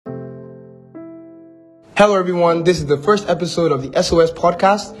Hello everyone, this is the first episode of the SOS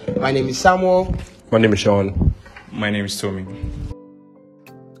podcast. My name is Samuel. My name is Sean. My name is Tommy.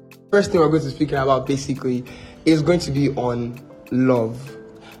 First thing we're going to be speaking about basically is going to be on love.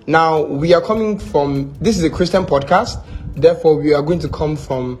 Now, we are coming from, this is a Christian podcast, therefore we are going to come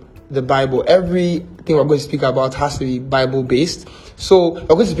from the Bible. Everything we're going to speak about has to be Bible based. So we're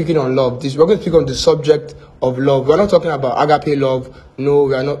going to be speaking on love. We're going to speak on the subject of love. We're not talking about agape love. No,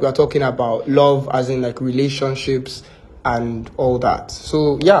 we are not. We are talking about love as in like relationships and all that.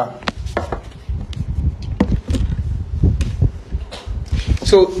 So yeah.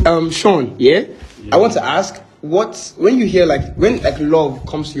 So Sean, yeah, I want to ask, when you hear when love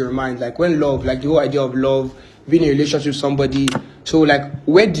comes to your mind, like when love, like the whole idea of love, being in a relationship with somebody. So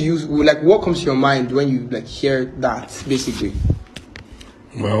where do you what comes to your mind when you hear that basically?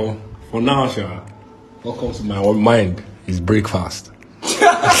 Well, for now, sure, what comes to my mind is breakfast.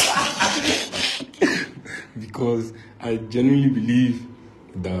 Because I genuinely believe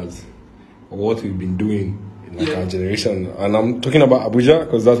that what we've been doing in our generation, and I'm talking about Abuja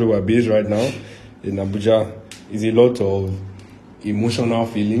because that's where we're based right now. In Abuja, is a lot of emotional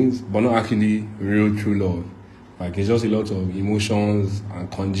feelings, but not actually real true love. It's just a lot of emotions and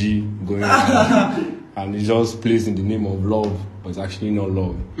kanji going on. And it's just placed in the name of love, but it's actually not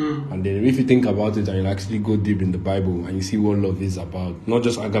love. And then if you think about it and you actually go deep in the Bible and you see what love is about, not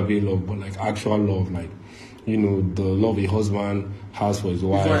just agape love, but actual love, the love a husband has for his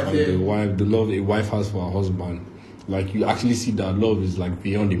wife, the love a wife has for her husband. You actually see that love is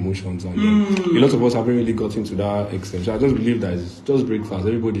beyond emotions, and a lot of us haven't really gotten to that extent. So I just believe that it's just breakfast.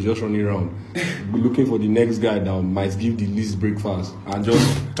 Everybody's just running around looking for the next guy that might give the least breakfast and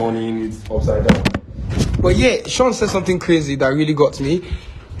just turning it upside down. But yeah, Sean said something crazy that really got me.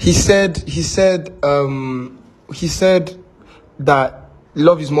 He said that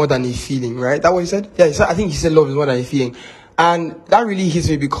love is more than a feeling, right? That what he said? Yeah, I think he said love is more than a feeling. And that really hits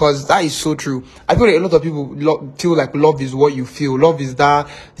me because that is so true. I feel like a lot of people feel like love is what you feel. Love is that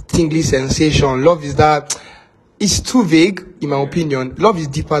tingly sensation. Love is that... It's too vague, in my opinion. Love is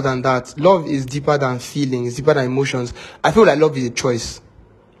deeper than that. Love is deeper than feelings, deeper than emotions. I feel like love is a choice.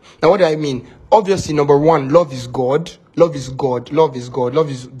 Now, what do I mean? Obviously, number one, love is God. Love is God. Love is God.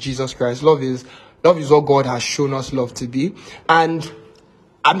 Love is Jesus Christ. Love is what God has shown us love to be. And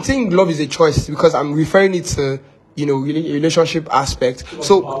I'm saying love is a choice because I'm referring it to relationship aspect.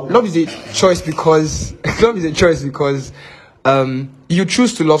 So love is a choice because you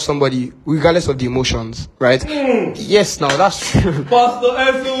choose to love somebody regardless of the emotions, right? Yes, now that's true. Pastor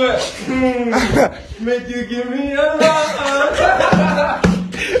SOS, make you give me a love.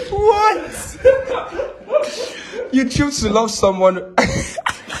 What? You choose to love someone.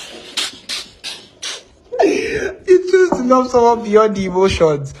 You choose to love someone beyond the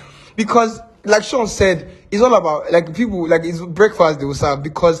emotions because, like Sean said, it's all about people it's breakfast they will serve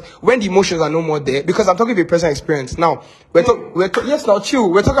because when the emotions are no more there. Because I'm talking about personal experience. Now yes, now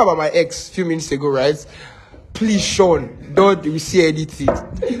chill. We're talking about my ex a few minutes ago, right? Please, Sean, don't we see anything.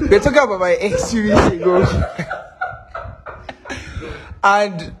 We're talking about my ex a few minutes ago,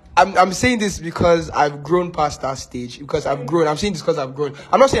 and I'm saying this because I've grown past that stage. Because I've grown. I'm saying this because I've grown.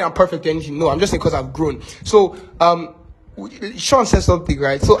 I'm not saying I'm perfect or anything. No, I'm just saying because I've grown. So Sean said something,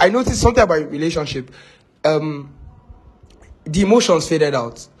 right? So I noticed something about relationship. The emotions faded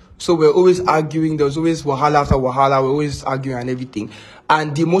out. So we're always arguing. There was always wahala after wahala. We're always arguing and everything.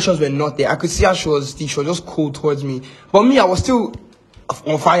 And the emotions were not there. I could see how she was just cold towards me. But me, I was still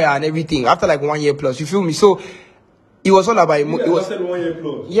on fire and everything. After 1 year plus, you feel me? So it was all about emotion. I said 1 year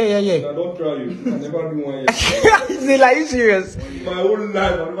plus. Yeah. I don't try you. I never do 1 year. Are you serious? My whole life,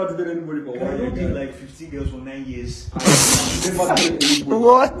 I've never dated anybody for 1 year. I did 15 girls for 9 years. Never dated anybody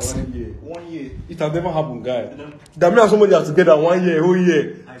What? for 1 year. 1 year. It has never happened, guy. That means somebody has together 1 year, whole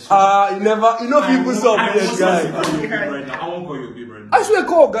year. You never, people saw me, guy. I won't call you a babe right now. I swear,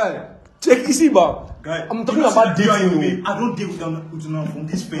 call, guy. Check, you see, guy. I'm talking about dating. I don't date with them from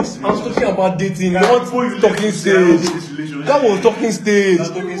this face. I'm talking about dating, not talking stage. That was talking stage.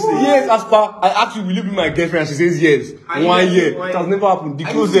 Yes, as per, I asked you, will you be my girlfriend? And she says yes. 1 year. It has never happened. The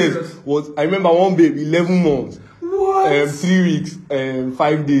closest was, I remember one babe, 11 months. What? 3 weeks,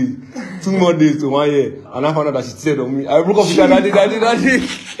 5 days, 2 more days to 1 year. And I found out that she cheated on me. I broke up with her that day.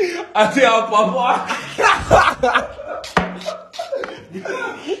 I said, Papa.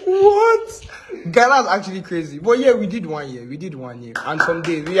 What? Guy, that's actually crazy. But yeah, we did 1 year. And some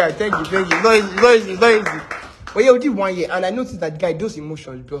days, thank you. It's not easy. But yeah, we did 1 year, and I noticed that guy, those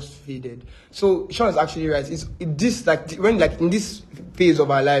emotions just faded. So Sean is actually right. In this phase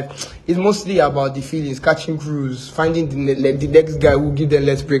of our life, it's mostly about the feelings, catching cruise, finding the next guy who give them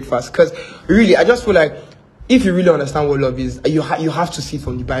less breakfast. Because really, I just feel like if you really understand what love is, you have to see it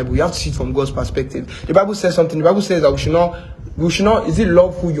from the Bible. You have to see it from God's perspective. The Bible says something. The Bible says that we should not. Is it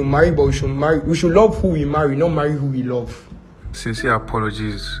love who you marry, but we should love who we marry, not marry who we love. Sincere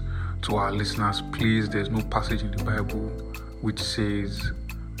apologies to our listeners. Please, there's no passage in the Bible which says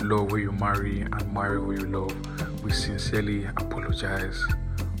love who you marry and marry who you love. We sincerely apologize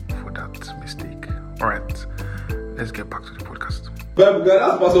for that mistake. All right, let's get back to the podcast. Bible guy,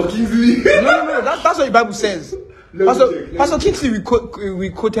 that's Pastor Kingsley. No, that's what the Bible says. Pastor Kingsley, we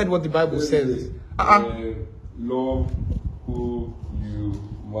quoted what the Bible says. Love who you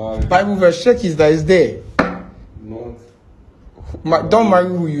marry. Bible verse, check is that is there. Not. Don't marry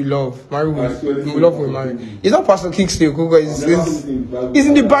who you love. Marry who you love. Who you marry. It's not Pastor Kingsley. It's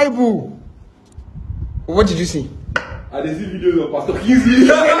in the Bible. What did you see? I did see videos of Pastor Kingsley.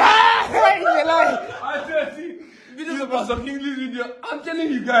 Videos of Pastor Kingsley's video. I'm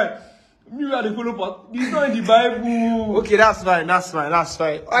telling you guys. You are the follow part. It's not in the Bible. Okay, that's fine. I see.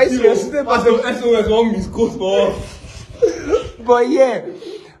 Pastor SOS won't misquote for us. But yeah,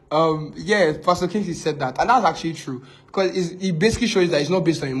 Pastor Kingsley said that, and that's actually true because it basically shows that it's not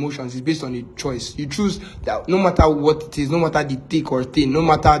based on emotions; it's based on a choice. You choose that no matter what it is, no matter the thick or thin, no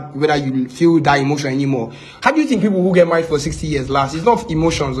matter whether you feel that emotion anymore. How do you think people who get married for 60 years last? It's not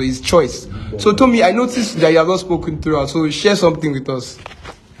emotions or it's choice. So, Tommy, I noticed that you have not spoken throughout. So, share something with us.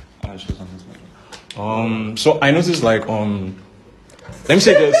 So I noticed let me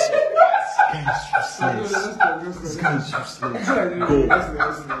say this.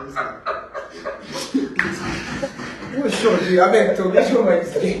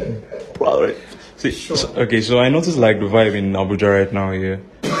 Well, see, so I noticed the vibe in Abuja right now here.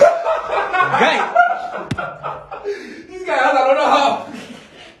 Guy, This guy has another half.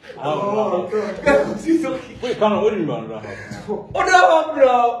 oh, wait, come on, what do you mean by another half? Another half,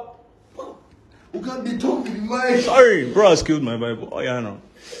 bro. Who can't be talking in my Sorry, bro, I killed my Bible. Oh yeah, no.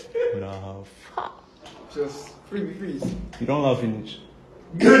 Another half. Just freeze. You don't laugh, finish.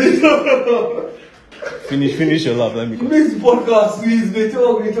 Finish your laugh. Let me go. Next podcast, please. We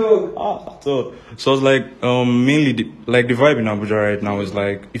talk. So it's mainly the vibe in Abuja right now is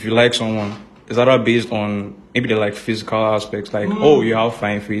if you like someone, it's either based on maybe they physical aspects, oh, you have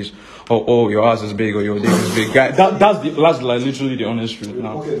fine face, or oh, your ass is big, or your dick is big. Guy, that's literally the honest truth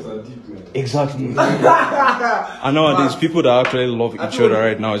now. Pockets are deep, man. Exactly. And nowadays, people that actually love each other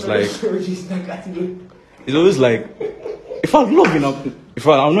right now, it's always if I love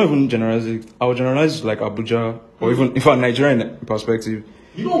I'm not even generalizing. I would generalize Abuja or even if I'm Nigerian perspective.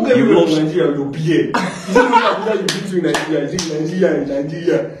 You don't get rid of Nigeria, you'll be here. You don't know Abuja, you between Nigeria and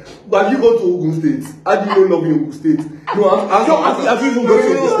Nigeria. But have you gone to Ogun State? How do you know love in Ogun State? No, answer. Have you even gone to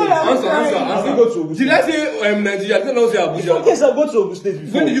Ogun State? Answer. Have you gone to Ogun State? Did I say Nigeria? I did not say Abuja. Yes, I've gone to Ogun State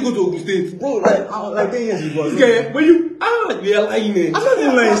before. When did you go to Ogun State? Bro, 10 years ago. Okay, when you are lying. I'm not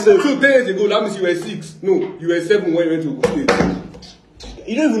even lying, sir. So 10 years ago, that means you were 6. No, you were 7 when you went to Ogun State.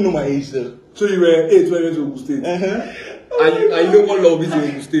 You don't even know my age, sir. So you were 8 when you went to Ogun State. And you know what love is in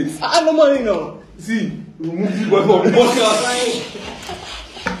Ogun State. I know money now. See, remove this boy from the podcast.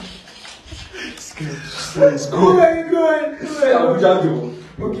 Let's go. Abuja.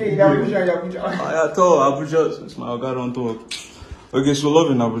 Okay, Abuja. I thought Abuja, it's my God on talk. Okay, so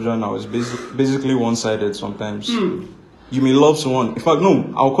love in Abuja now is basically one-sided sometimes. You may love someone. In fact,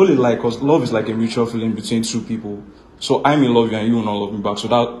 no, I'll call it because love is like a mutual feeling between two people. So I may love you and you will not love me back. So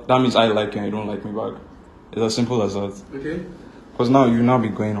that means I like you and you don't like me back. It's as simple as that. Okay. Because now you now be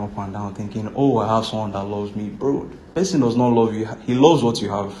going up and down thinking, oh, I have someone that loves me. Bro, the person does not love you. He loves what you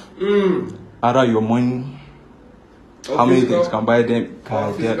have. Either your money, how many things can buy them.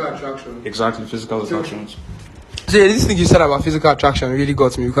 Physical attraction. Exactly, physical attractions. So yeah, this thing you said about physical attraction really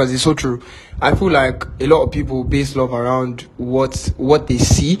got me because it's so true. I feel like a lot of people base love around what they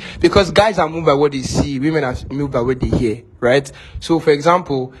see because guys are moved by what they see, women are moved by what they hear, right? So for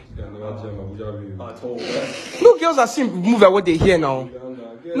example, no girls are moved by what they hear now.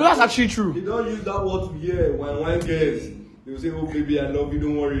 No, that's actually true. They don't use that word to hear when girls. They will say, oh baby, I love you,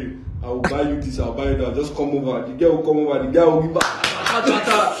 don't worry. I will buy you this, I'll buy you that. Just come over. The girl will come over, the guy will give back.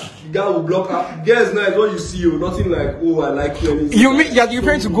 The guy will block her. The girl is nice, what you see, nothing like, oh, I like you. You mean you're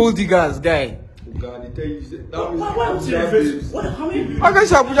referring to gold diggers, guy? Oh God, they tell you, that means Why would you refer how many How can you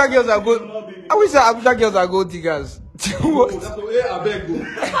say Abuja girls are gold? I wish Abuja girls are gold diggers. Oh, that's the way I beg you.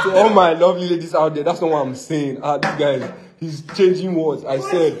 To all my lovely ladies out there, that's not what I'm saying. These guys, he's changing words. I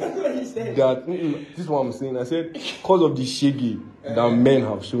said that, this is what I'm saying. I said, because of the shaggy that men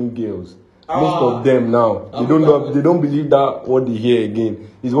have shown girls, Most of them now, they don't believe that what they hear again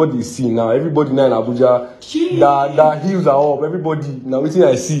is what they see now. Everybody now in Abuja, the heels are up. Everybody now, waiting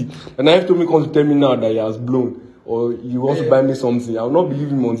I see. And I have to come to tell me now that he has blown. Or you want to buy me something, I will not believe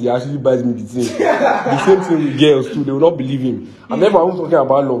him until he actually buys me the thing. The same thing with girls too, they will not believe him. And never I'm talking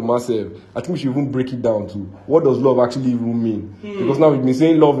about love myself. I think we should even break it down to what does love actually even mean? Because now we've been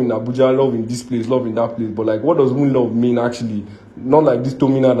saying love in Abuja, love in this place, love in that place, but like what does even love mean actually? Not like this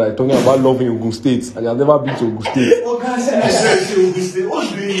Tomina that talking about love in Ogun State and you have never been to Ogun State.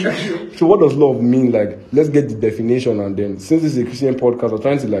 So what does love mean? Like, let's get the definition, and then since this is a Christian podcast, I'm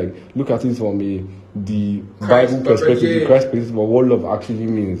trying to like look at it from the Bible perspective, the Christ perspective of what love actually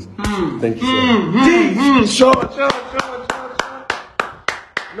means. Thank you, sir. Short.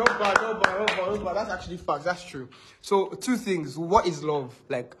 No bad. That's actually facts. That's true. So, two things. What is love?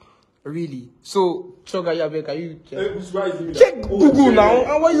 Like, really? So, Choga Yabe, can you check Google now?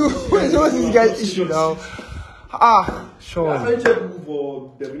 And what what's this guy's issue now? Sure. I check Google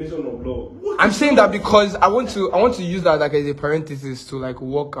for definition of love. I'm saying that because I want to use that like as a parenthesis to like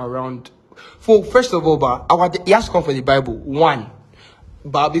walk around. First of all, but it has to come from the Bible. One,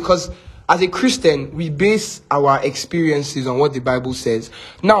 but because as a Christian, we base our experiences on what the Bible says.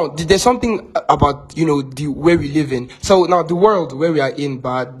 Now, there's something about, the where we live in. So now the world where we are in,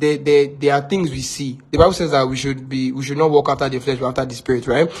 but there are things we see. The Bible says that we should not walk after the flesh, but after the spirit,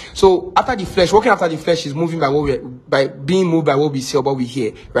 right? So after the flesh, walking after the flesh is moving by being moved by what we see or what we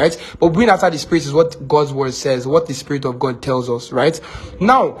hear, right? But being after the spirit is what God's word says, what the Spirit of God tells us, right?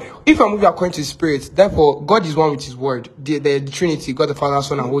 Now, if I'm moving according to the Spirit, therefore God is one with His word, the Trinity, God the Father,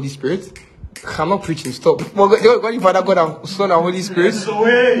 Son, and Holy Spirit. I'm not preaching, stop. God the Father, God and Son and Holy Spirit. So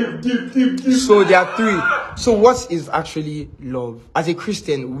there are three. So what is actually love? As a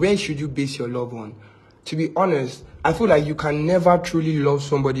Christian, where should you base your love on? To be honest, I feel like you can never truly love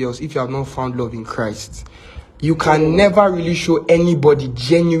somebody else if you have not found love in Christ. You can never really show anybody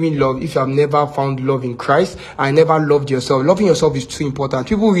genuine love if you have never found love in Christ and never loved yourself. Loving yourself is too important.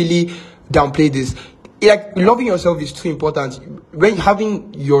 People really downplay this. Like, loving yourself is too important. When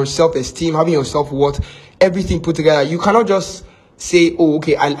having your self-esteem, having your self-worth, everything put together, you cannot just say, oh,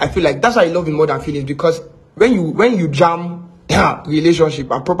 okay, I feel like that's why I love in more than feelings, because when you jam relationship,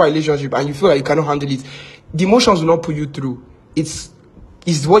 a proper relationship, and you feel like you cannot handle it, the emotions will not pull you through. It's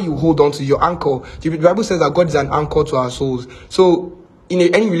what you hold on to, your anchor. The Bible says that God is an anchor to our souls. So in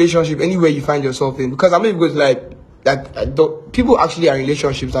any relationship, anywhere you find yourself in, because I'm not going to people actually are in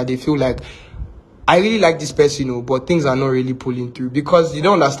relationships that they feel like, I really like this person, but things are not really pulling through, because you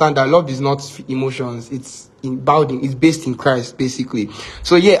don't understand that love is not emotions. It's it's based in Christ, basically.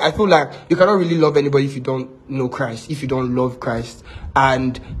 So yeah, I feel like you cannot really love anybody if you don't know Christ, if you don't love Christ.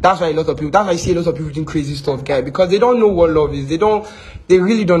 And that's why that's why I see a lot of people doing crazy stuff, guys, because they don't know what love is. They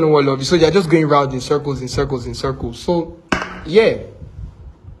really don't know what love is. So they're just going round in circles. So yeah.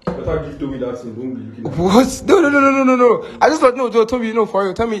 Better give Toby that thing, don't be looking at What? No. I just thought, no, Toby, for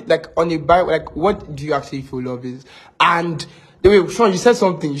real. Tell me, like, on a Bible, like, what do you actually feel love is? And, Sean, you said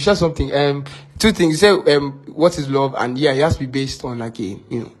something. Two things. You said, what is love? And yeah, it has to be based on, like, a,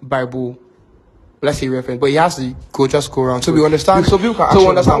 Bible, let's say, reference. But it has to go around. So we understand. So people can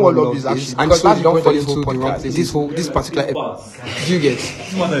understand what love is, actually. And so you don't fall into the wrong place. This particular episode. Do you get?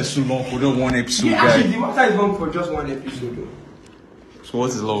 This matter is so long for just one episode, Yeah, guy. actually, the matter is long for just one episode, though. So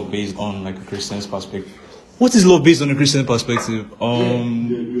what is love based on, like, a Christian's perspective? What is love based on a Christian perspective? I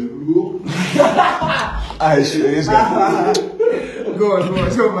should. Go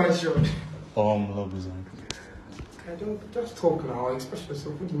on, so my short. Love is on. I don't just talk now. Express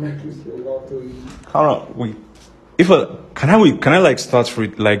yourself. Put the mic close to your mouth. Wait. Can I like start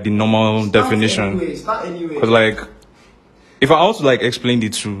with like the normal definition? Start anyway. Because like, if I also like explain the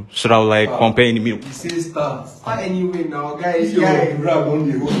two, should I like compare any meal? You say start anyway now, guys. Rag on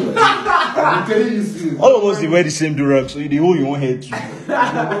the whole. I'm telling you this. All of us they wear the same durag, so the whole you won't head too.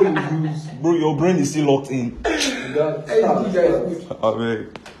 Bro, your brain is still locked in.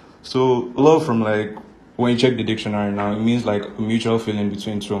 So love, from like when you check the dictionary now, it means like a mutual feeling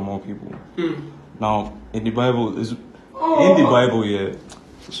between two or more people. Now in the Bible yeah.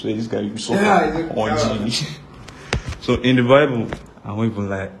 So this guy you so on G. So in the Bible, I won't even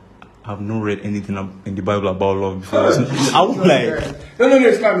like, I've not read anything in the Bible about love before. I won't like. No,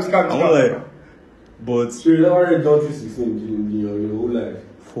 it's calm. I won't like. But So you never read John 3:16 in your whole life?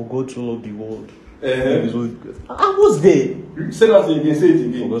 for God to love the world. I was there. Say that again, say it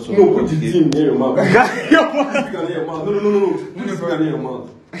again. No, put the thing near your mouth.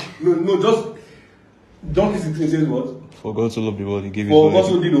 No. No, just John 3:16 says what? For God to love the world, He gave His For only. God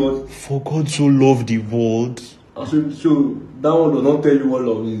so did what? For God so loved the world. So that one does not tell you what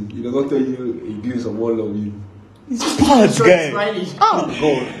love is. It does not tell you a glimpse of what love is. It's parts, guy. Oh,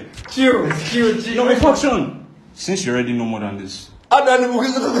 God. chill. No, in fact, Sean, since you already know more than this,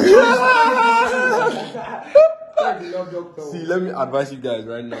 See, let me advise you guys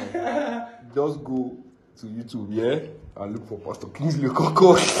right now. Just go to YouTube, yeah, and look for Pastor Kingsley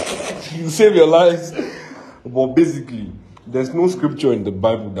Koko. You save your lives. But basically, there's no scripture in the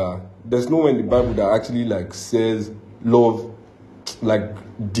Bible there's nowhere in the Bible that actually like says love, like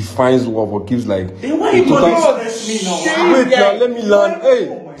defines love or gives like. then why you total- stress me now? Wait now, let me land. Hey,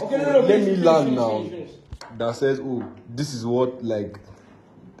 Okay, no, let me finish, land now. That says, oh, this is what like.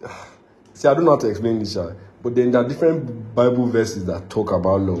 See, I don't know how to explain this, but then there are different Bible verses that talk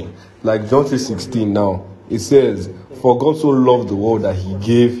about love. Like John 3:16 now, it says, "For God so loved the world that He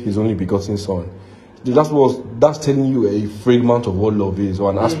gave His only begotten Son." That's telling you a fragment of what love is,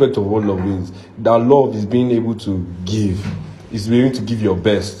 or an aspect of what love is. That love is being able to give, is being able to give your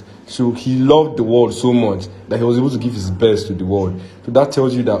best. So He loved the world so much that He was able to give His best to the world. So that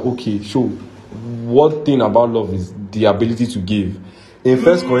tells you that, okay, so one thing about love is the ability to give. In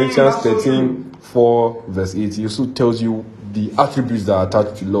 1 Corinthians 13:4 verse 8, it also tells you the attributes that are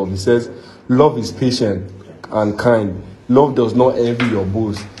attached to love. It says, love is patient and kind. Love does not envy or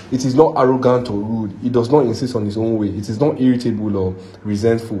boast. It is not arrogant or rude. It does not insist on its own way. It is not irritable or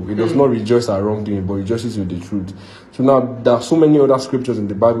resentful. It does not rejoice at wrongdoing, but rejoices with the truth. So now, there are so many other scriptures in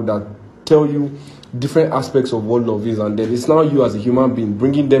the Bible that tell you different aspects of what love is, and then it's now you as a human being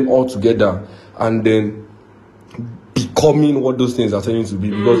bringing them all together and then becoming what those things are telling you to be.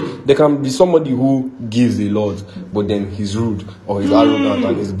 Because there can be somebody who gives a lot, but then he's rude or he's arrogant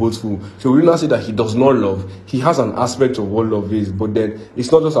and he's boastful. So we will not say that he does not love. He has an aspect of what love is, but then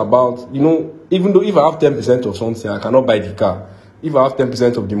it's not just about, even though if I have 10% of something, I cannot buy the car. If I have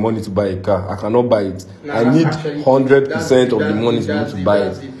 10% of the money to buy a car, I cannot buy it. I need 100% of the money to be able to buy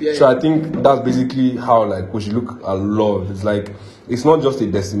it. So I think that's basically how like we should look at love. It's like, it's not just a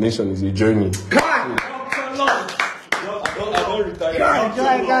destination, it's a journey. Guy,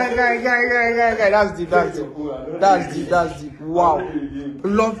 that's deep. Wow.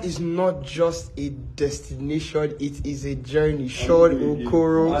 Love is not just a destination, it is a journey. Sean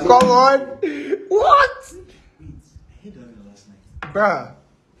Okoro. Come on. What? Bruh.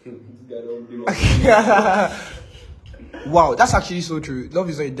 Wow, that's actually so true. Love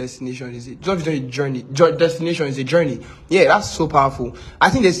is not a destination, is it? Love is not a journey. Destination is a journey. Yeah, that's so powerful. I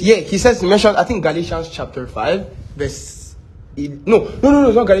think he mentioned, I think Galatians chapter 5, verse. No,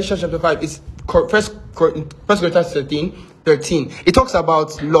 it's not Galatians chapter 5. It's First Corinthians 13. It talks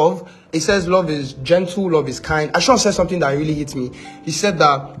about love. It says love is gentle, love is kind. Ashon said something that really hit me. He said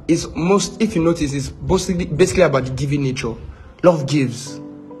that if you notice, it's basically about the giving nature. Love gives.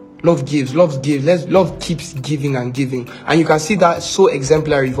 Love keeps giving and giving. And you can see that so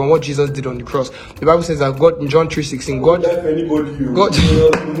exemplary from what Jesus did on the cross. The Bible says that God, in John 3:16,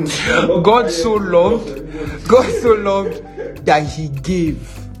 God so loved that He gave.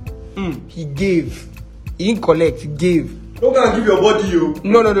 He gave. He didn't collect, He gave. Don't go and give your body, you.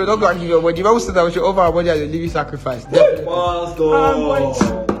 No, don't go and give your body. The Bible says that we should offer our body as a living sacrifice.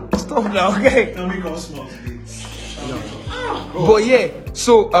 Stop now, okay? But yeah,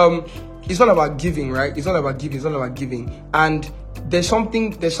 so it's all about giving, right? It's all about giving. And there's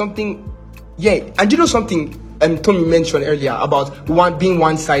something, yeah. And do you know something Tommy mentioned earlier about being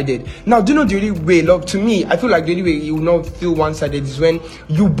one-sided? Now, do you know the only way love, to me, I feel like the only way you will not feel one-sided is when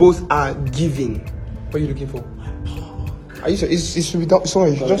you both are giving. What are you looking for? Are you sure? It should be done.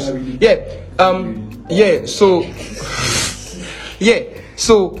 Sorry, just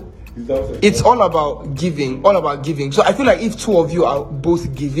so it's all about giving. So I feel like if two of you are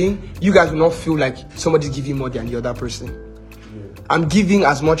both giving, you guys will not feel like somebody's giving more than the other person. I'm giving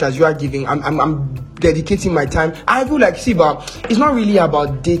as much as you are giving. I'm dedicating my time. I feel like, but it's not really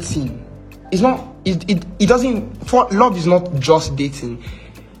about dating. It's not. It doesn't. For love is not just dating,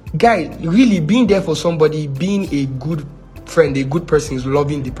 guy. Really, being there for somebody, being a good friend, a good person, is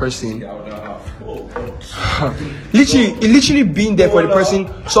loving the person. literally being there for the person,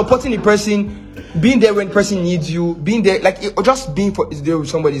 supporting the person, being there when the person needs you, being there, just being there with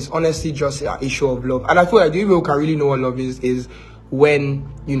somebody is honestly just a show of love. And I feel like the only way we can really know what love is when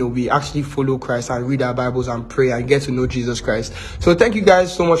we actually follow Christ and read our Bibles and pray and get to know Jesus Christ. So thank you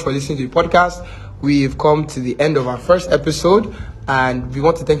guys so much for listening to the podcast. We've come to the end of our first episode, and we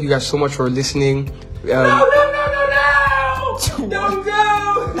want to thank you guys so much for listening. No! Don't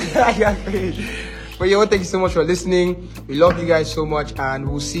go! But yeah, thank you so much for listening. We love you guys so much, and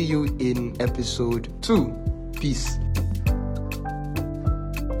we'll see you in episode 2. Peace.